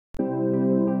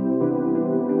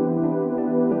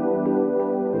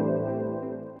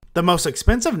The most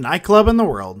expensive nightclub in the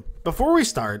world. Before we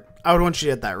start, I would want you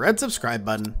to hit that red subscribe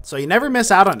button so you never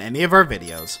miss out on any of our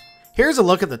videos. Here's a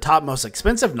look at the top most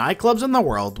expensive nightclubs in the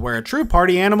world where a true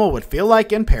party animal would feel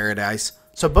like in paradise,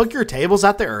 so book your tables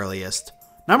at the earliest.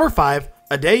 Number 5.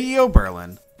 Adagio,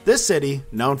 Berlin. This city,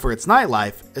 known for its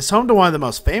nightlife, is home to one of the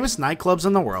most famous nightclubs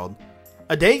in the world.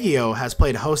 Adagio has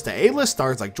played host to A-list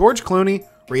stars like George Clooney,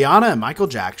 Rihanna, and Michael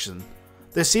Jackson.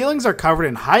 The ceilings are covered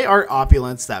in high art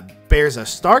opulence that bears a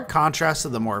stark contrast to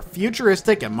the more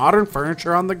futuristic and modern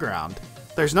furniture on the ground.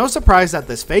 There's no surprise that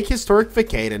this fake historic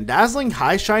facade and dazzling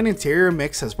high shine interior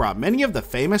mix has brought many of the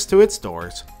famous to its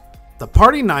doors. The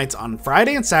party nights on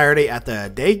Friday and Saturday at the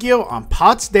Adagio on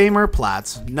Potsdamer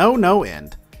Platz know no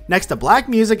end. Next to black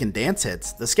music and dance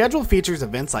hits, the schedule features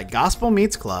events like Gospel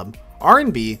Meets Club,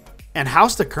 R&B, and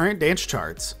house to current dance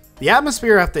charts. The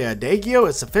atmosphere at the Adagio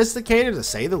is sophisticated to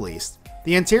say the least.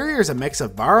 The interior is a mix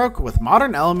of Baroque with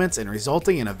modern elements and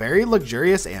resulting in a very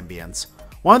luxurious ambience.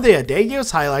 One of the Adagio's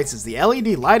highlights is the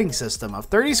LED lighting system of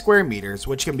 30 square meters,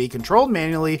 which can be controlled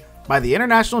manually by the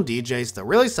international DJs to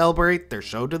really celebrate their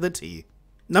show to the T.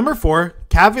 Number 4.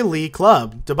 Cavalli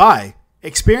Club, Dubai.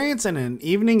 Experience in an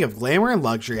evening of glamour and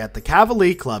luxury at the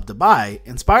Cavalli Club, Dubai,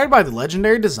 inspired by the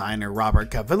legendary designer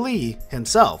Robert Cavalli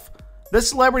himself.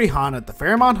 This celebrity haunt at the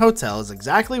Fairmont Hotel is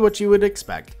exactly what you would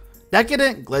expect.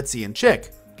 Decadent, glitzy, and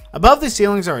chic. Above the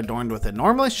ceilings are adorned with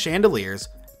enormous chandeliers,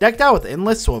 decked out with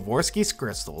endless Swarovski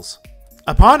crystals.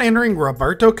 Upon entering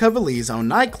Roberto Cavalli's own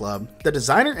nightclub, the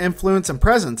designer influence and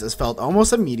presence is felt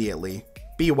almost immediately.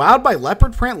 Be wowed by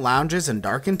leopard print lounges and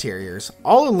dark interiors,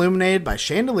 all illuminated by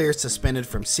chandeliers suspended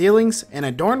from ceilings and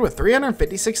adorned with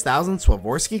 356,000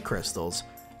 Swarovski crystals.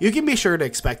 You can be sure to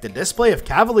expect a display of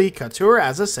Cavalli couture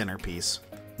as a centerpiece.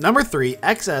 Number 3.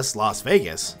 XS Las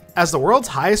Vegas. As the world's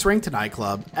highest ranked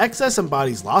nightclub, XS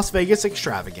embodies Las Vegas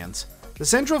extravagance. The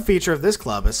central feature of this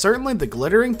club is certainly the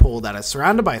glittering pool that is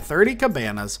surrounded by 30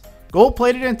 cabanas,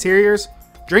 gold-plated interiors,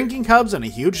 drinking hubs, and a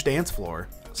huge dance floor.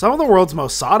 Some of the world's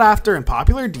most sought after and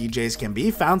popular DJs can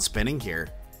be found spinning here.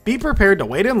 Be prepared to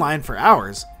wait in line for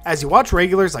hours as you watch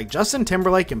regulars like Justin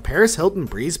Timberlake and Paris Hilton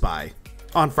breeze by.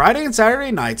 On Friday and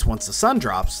Saturday nights, once the sun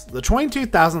drops, the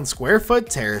 22,000 square foot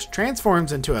terrace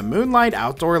transforms into a moonlight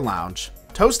outdoor lounge.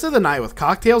 Toast to the night with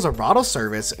cocktails or bottle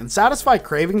service and satisfy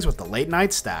cravings with the late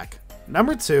night stack.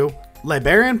 Number 2. Le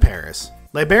Baron, Paris.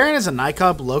 Le Baron is a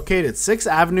nightclub located at 6th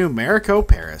Avenue, Maricourt,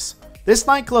 Paris. This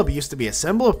nightclub used to be a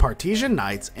symbol of Parisian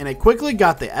nights, and it quickly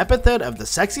got the epithet of the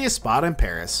sexiest spot in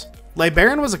Paris. Le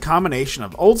Baron was a combination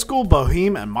of old school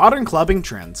boheme and modern clubbing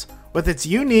trends, with its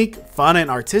unique, fun,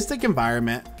 and artistic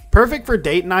environment, perfect for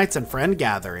date nights and friend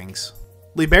gatherings.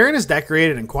 Le Baron is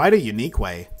decorated in quite a unique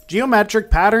way. Geometric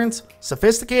patterns,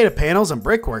 sophisticated panels, and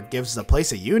brickwork gives the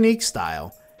place a unique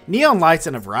style. Neon lights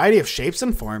in a variety of shapes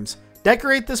and forms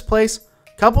decorate this place.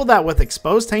 Couple that with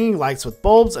exposed hanging lights with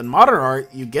bulbs and modern art,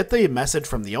 you get the message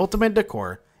from the ultimate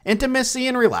decor, intimacy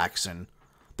and relaxation.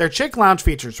 Their chic lounge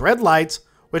features red lights,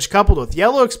 which coupled with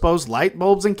yellow exposed light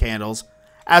bulbs and candles,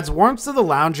 adds warmth to the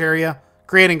lounge area,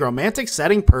 creating a romantic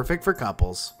setting perfect for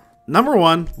couples. Number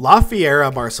 1. La Fiera,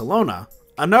 Barcelona.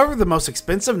 Another of the most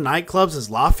expensive nightclubs is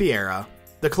La Fiera.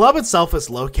 The club itself is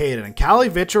located in Cali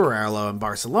Vichorello in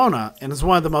Barcelona and is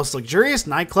one of the most luxurious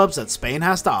nightclubs that Spain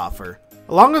has to offer.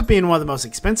 Along with being one of the most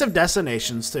expensive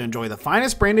destinations to enjoy the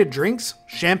finest branded drinks,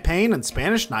 champagne, and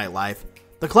Spanish nightlife,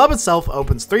 the club itself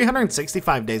opens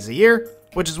 365 days a year,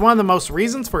 which is one of the most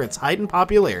reasons for its heightened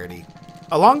popularity.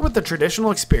 Along with the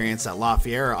traditional experience that La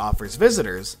Fiera offers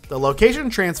visitors, the location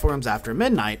transforms after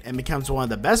midnight and becomes one of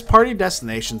the best party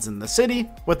destinations in the city,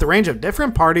 with the range of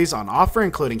different parties on offer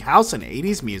including house and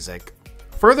 80s music.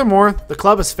 Furthermore, the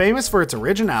club is famous for its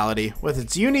originality, with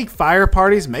its unique fire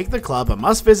parties make the club a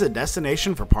must-visit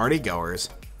destination for party goers.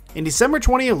 In December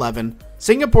 2011,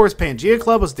 Singapore's Pangea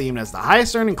Club was deemed as the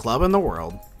highest earning club in the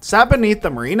world. Sat beneath the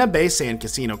Marina Bay Sand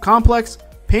Casino Complex,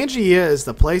 Pangea is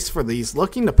the place for these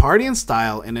looking to party in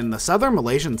style and in the southern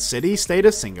Malaysian city-state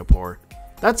of Singapore.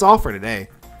 That's all for today.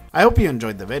 I hope you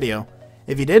enjoyed the video.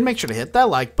 If you did, make sure to hit that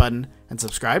like button and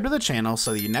subscribe to the channel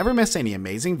so that you never miss any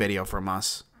amazing video from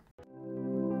us.